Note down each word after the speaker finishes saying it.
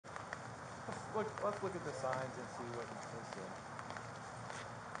look at the signs and see what this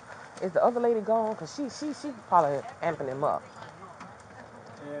is. Is the other lady gone? Cause she probably amping him up.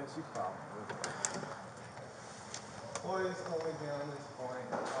 Yeah, she probably would. Boys only beyond this point.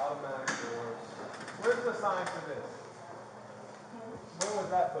 Automatic doors. Where's the sign for this? When was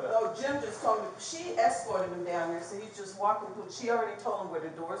that put up? Oh, Jim just told me, she escorted him down there, so he's just walking through. She already told him where the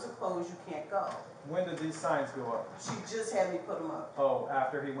doors are closed, you can't go. When did these signs go up? She just had me put them up. Oh,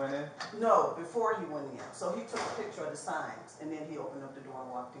 after he went in? No, before he went in. So he took a picture of the signs, and then he opened up the door and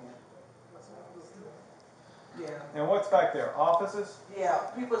walked in. Yeah. And what's back there? Offices? Yeah,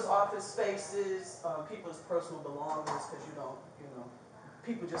 people's office spaces, people's personal belongings, because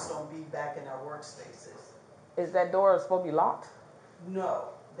people just don't be back in our workspaces. Is that door supposed to be locked? No,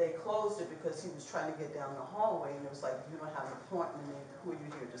 they closed it because he was trying to get down the hallway, and it was like, you don't have an appointment, and who are you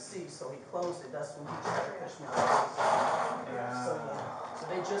here to see? So he closed it. That's when he tried to push me out. Yeah. So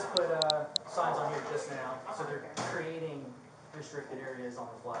they just put signs on here just now. So they're creating restricted areas on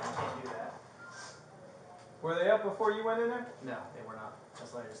the fly. You can't do that. Were they up before you went in there? No, they were not.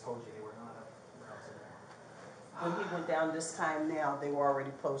 That's what I just told you. They were not up. When he went down this time now, they were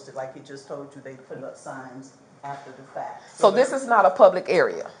already posted. Like he just told you, they put up signs after the fact. So this is not a public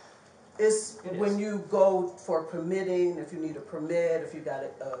area? It's when you go for permitting, if you need a permit, if you got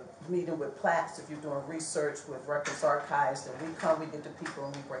a meeting with plats, if you're doing research with records archives, then we get the people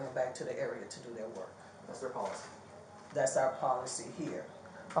and we bring them back to the area to do their work. That's their policy. That's our policy here.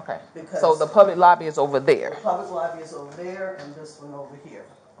 Okay. Because so the public lobby is over there. The public lobby is over there and this one over here.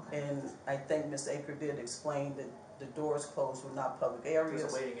 And I think Ms. Aker did explain that the doors closed were not public areas.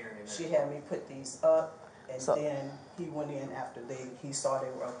 There's a waiting area. She had me put these up. And then he went in after he saw they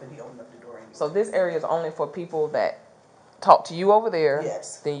were up and he opened up the door. Anyway. So this area is only for people that talk to you over there.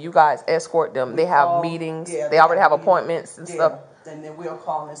 Yes. Then you guys escort them. They have meetings. Yeah, they already have appointments and stuff. And then we'll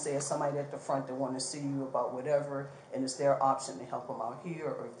call and say, somebody at the front that want to see you about whatever, and it's their option to help them out here,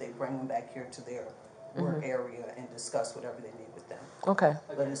 or if they bring them back here to their work area and discuss whatever they need with them. Okay.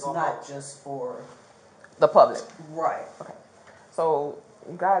 But it's not just for the public. Right. Okay. So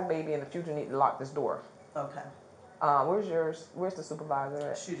you guys maybe in the future need to lock this door. Okay. Where's the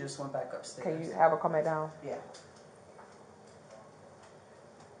supervisor at? She just went back upstairs. Can you have her come back down? Yeah.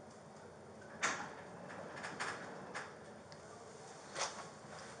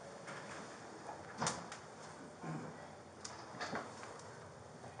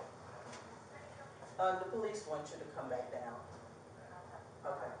 The police want you to come back down.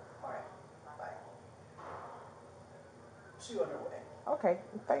 Okay. All right. Bye. She on her way. Okay.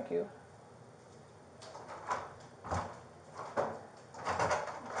 Thank you.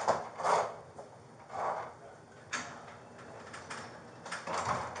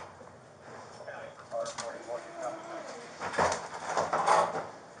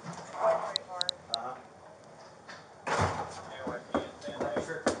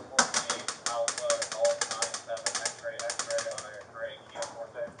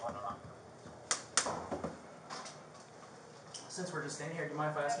 Since we're just standing here, do you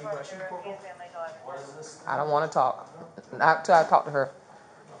mind if I ask you a question, Corporal? What is this? I don't want to talk. Not till I talk to her.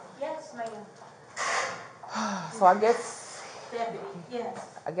 Yes, ma'am. So I guess. Deputy, yes.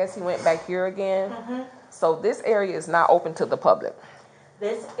 I guess he went back here again. So this area is not open to the public.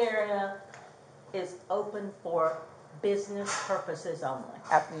 This area is open for business purposes only.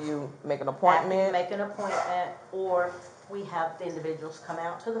 After you make an appointment? After you make an appointment, or we have the individuals come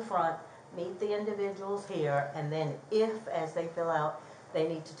out to the front, meet the individuals here, and then if, as they fill out, they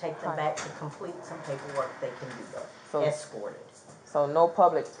need to take them back to complete some paperwork, they can do that, escorted. So no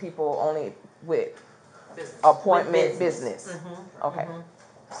public people, only with appointment business. Okay.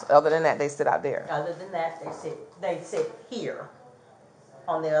 So other than that, they sit out there. Other than that, they sit here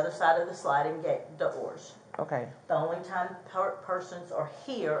on the other side of the sliding gate doors. Okay. The only time persons are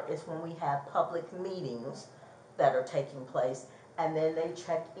here is when we have public meetings that are taking place, and then they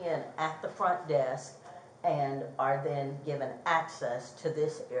check in at the front desk and are then given access to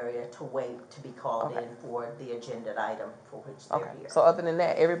this area to wait to be called in for the agenda item for which they're here. So other than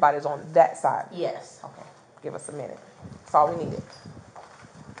that, everybody's on that side? Yes. Okay. Give us a minute. That's all we needed.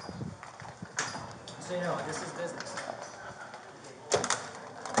 So you know, this is business.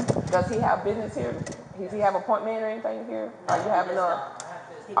 Does he have business here? Does he have appointment or anything here? No,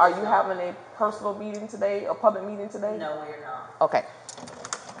 Are you having a personal meeting today, a public meeting today? No, we're not. Okay.